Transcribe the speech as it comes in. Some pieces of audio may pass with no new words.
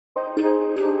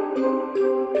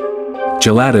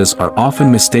Geladas are often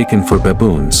mistaken for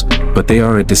baboons, but they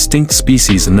are a distinct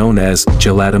species known as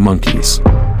gelada monkeys.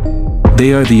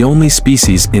 They are the only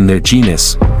species in their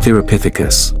genus,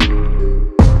 Therapithecus.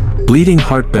 Bleeding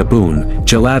heart baboon,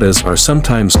 geladas are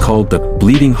sometimes called the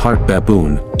bleeding heart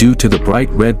baboon due to the bright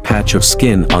red patch of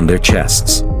skin on their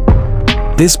chests.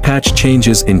 This patch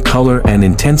changes in color and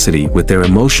intensity with their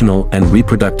emotional and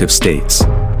reproductive states.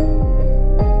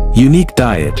 Unique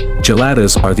diet,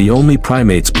 geladas are the only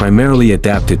primates primarily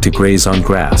adapted to graze on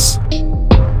grass.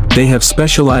 They have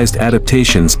specialized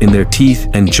adaptations in their teeth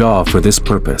and jaw for this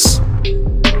purpose.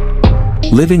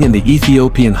 Living in the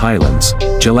Ethiopian highlands,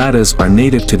 geladas are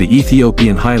native to the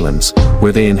Ethiopian highlands,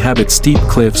 where they inhabit steep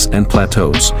cliffs and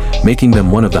plateaus, making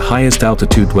them one of the highest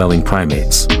altitude dwelling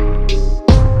primates.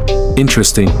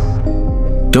 Interesting.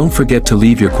 Don't forget to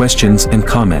leave your questions and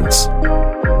comments.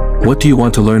 What do you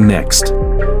want to learn next?